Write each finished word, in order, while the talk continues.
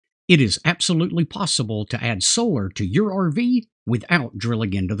It is absolutely possible to add solar to your RV without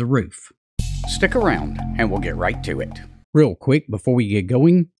drilling into the roof. Stick around and we'll get right to it. Real quick before we get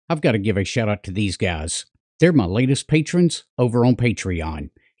going, I've got to give a shout out to these guys. They're my latest patrons over on Patreon.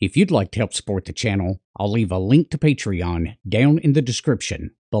 If you'd like to help support the channel, I'll leave a link to Patreon down in the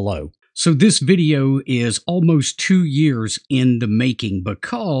description below. So this video is almost 2 years in the making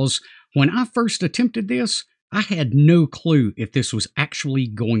because when I first attempted this, I had no clue if this was actually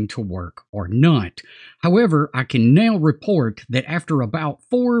going to work or not. However, I can now report that after about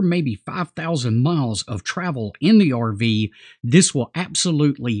 4, maybe 5,000 miles of travel in the RV, this will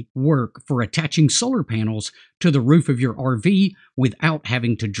absolutely work for attaching solar panels to the roof of your RV without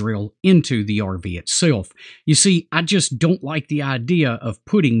having to drill into the RV itself. You see, I just don't like the idea of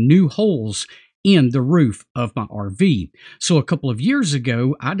putting new holes in the roof of my RV. So a couple of years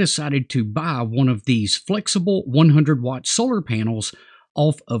ago, I decided to buy one of these flexible 100-watt solar panels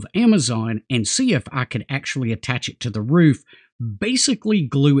off of Amazon and see if I could actually attach it to the roof, basically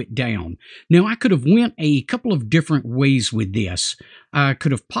glue it down. Now, I could have went a couple of different ways with this. I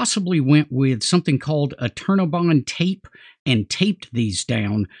could have possibly went with something called a Turnabond tape and taped these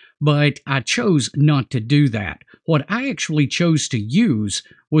down, but I chose not to do that. What I actually chose to use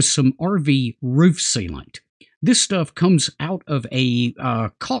was some RV roof sealant. This stuff comes out of a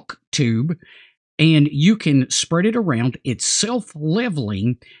caulk tube, and you can spread it around. It's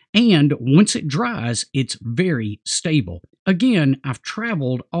self-leveling, and once it dries, it's very stable. Again, I've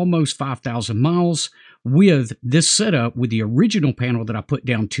traveled almost 5,000 miles with this setup with the original panel that I put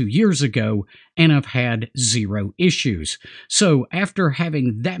down 2 years ago, and I've had 0 issues. So after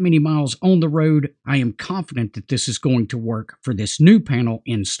having that many miles on the road, I am confident that this is going to work for this new panel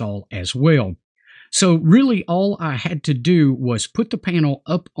install as well. So really all I had to do was put the panel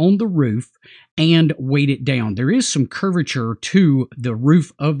up on the roof and weight it down. There is some curvature to the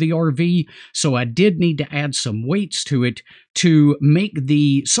roof of the RV, so I did need to add some weights to it to make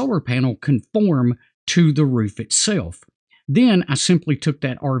the solar panel conform to the roof itself. Then I simply took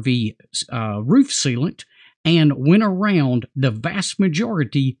that RV roof sealant and went around the vast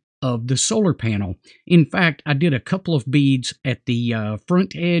majority of the solar panel. In fact, I did a couple of beads at the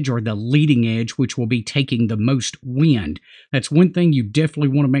front edge or the leading edge, which will be taking the most wind. That's one thing you definitely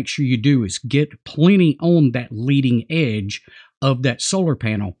want to make sure you do is get plenty on that leading edge of that solar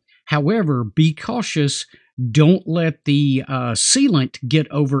panel. However, be cautious. Don't let the sealant get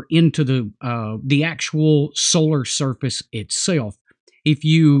over into the actual solar surface itself. If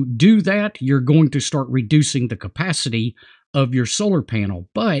you do that, you're going to start reducing the capacity of your solar panel,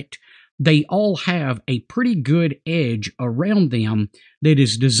 but they all have a pretty good edge around them that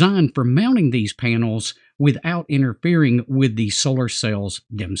is designed for mounting these panels without interfering with the solar cells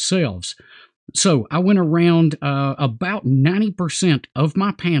themselves. So I went around about 90% of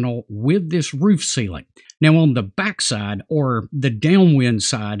my panel with this roof sealant. Now on the back side or the downwind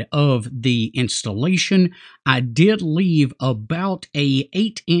side of the installation, I did leave about a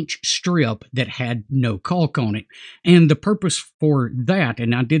 8-inch strip that had no caulk on it. And the purpose for that,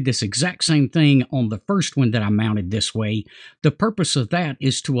 and I did this exact same thing on the first one that I mounted this way, the purpose of that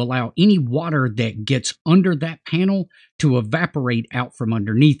is to allow any water that gets under that panel to evaporate out from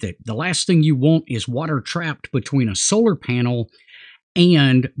underneath it. The last thing you want is water trapped between a solar panel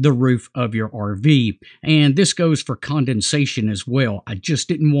and the roof of your RV. And this goes for condensation as well. I just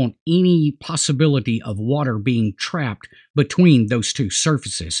didn't want any possibility of water being trapped between those two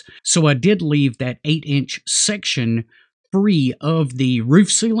surfaces. So I did leave that 8-inch section free of the roof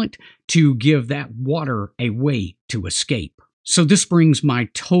sealant to give that water a way to escape. So this brings my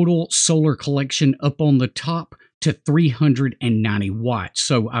total solar collection up on the top to 390 watts.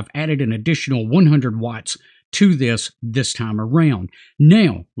 So I've added an additional 100 watts to this time around.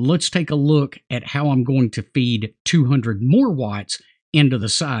 Now, let's take a look at how I'm going to feed 200 more watts into the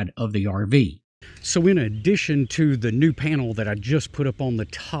side of the RV. So in addition to the new panel that I just put up on the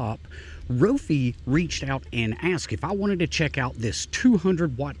top, Rofi reached out and asked if I wanted to check out this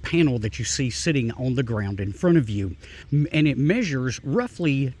 200-watt panel that you see sitting on the ground in front of you. And it measures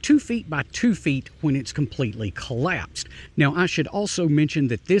roughly 2 feet by 2 feet when it's completely collapsed. Now, I should also mention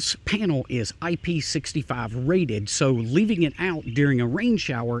that this panel is IP65 rated, so leaving it out during a rain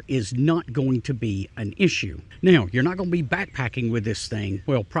shower is not going to be an issue. Now, you're not going to be backpacking with this thing.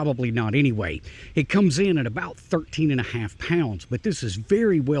 Well, probably not anyway. It comes in at about 13.5 pounds, but this is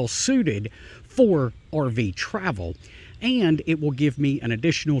very well suited for RV travel, and it will give me an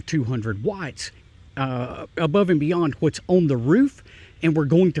additional 200 watts above and beyond what's on the roof and we're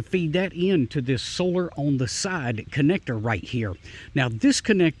going to feed that into this solar on the side connector right here. Now this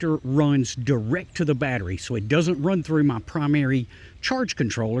connector runs direct to the battery, so it doesn't run through my primary charge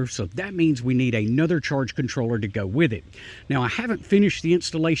controller, so that means we need another charge controller to go with it. Now I haven't finished the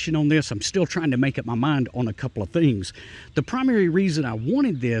installation on this. I'm still trying to make up my mind on a couple of things. The primary reason I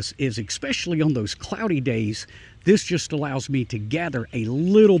wanted this is, especially on those cloudy days, this just allows me to gather a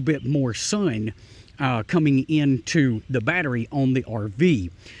little bit more sun coming into the battery on the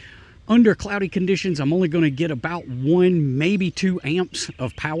RV. Under cloudy conditions, I'm only going to get about 1, maybe 2 amps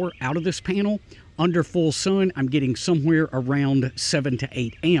of power out of this panel. Under full sun, I'm getting somewhere around 7 to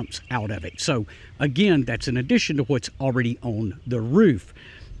 8 amps out of it. So again, that's in addition to what's already on the roof.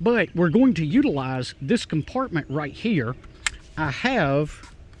 But we're going to utilize this compartment right here. I have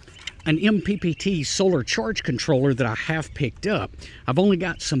an MPPT solar charge controller that I have picked up. I've only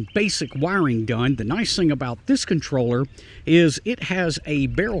got some basic wiring done. The nice thing about this controller is it has a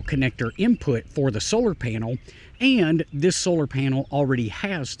barrel connector input for the solar panel, and this solar panel already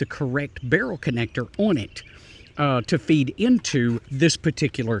has the correct barrel connector on it to feed into this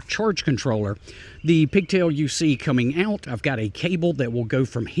particular charge controller. The pigtail you see coming out, I've got a cable that will go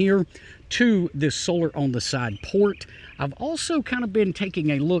from here to this solar on the side port. I've also kind of been taking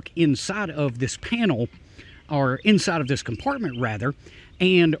a look inside of this panel, or inside of this compartment rather,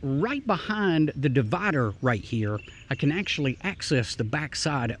 and right behind the divider right here, I can actually access the back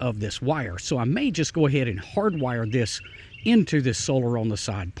side of this wire. So I may just go ahead and hardwire this into this solar on the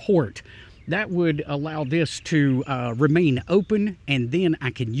side port. That would allow this to remain open, and then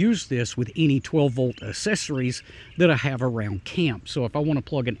I can use this with any 12-volt accessories that I have around camp. So if I want to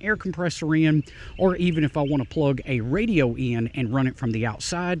plug an air compressor in, or even if I want to plug a radio in and run it from the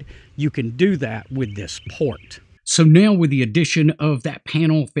outside, you can do that with this port. So now with the addition of that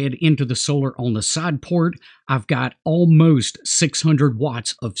panel fed into the solar on the side port, I've got almost 600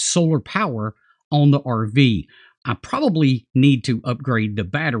 watts of solar power on the RV. I probably need to upgrade the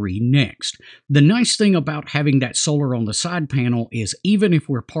battery next. The nice thing about having that solar on the side panel is even if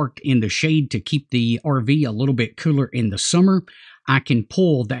we're parked in the shade to keep the RV a little bit cooler in the summer, I can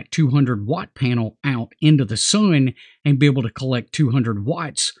pull that 200 watt panel out into the sun and be able to collect 200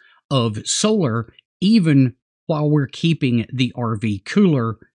 watts of solar even while we're keeping the RV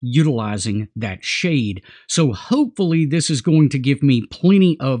cooler, utilizing that shade. So hopefully this is going to give me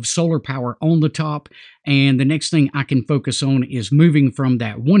plenty of solar power on the top, and the next thing I can focus on is moving from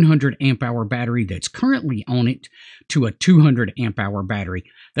that 100 amp hour battery that's currently on it to a 200 amp hour battery.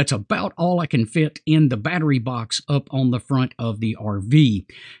 That's about all I can fit in the battery box up on the front of the RV.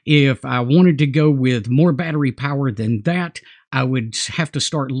 If I wanted to go with more battery power than that, I would have to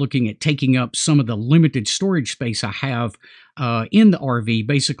start looking at taking up some of the limited storage space I have in the RV,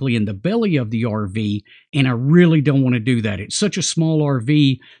 basically in the belly of the RV, and I really don't want to do that. It's such a small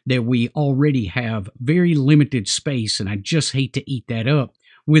RV that we already have very limited space, and I just hate to eat that up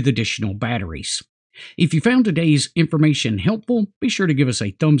with additional batteries. If you found today's information helpful, be sure to give us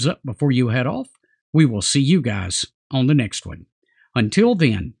a thumbs up before you head off. We will see you guys on the next one. Until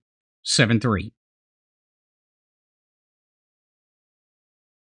then, 7-3.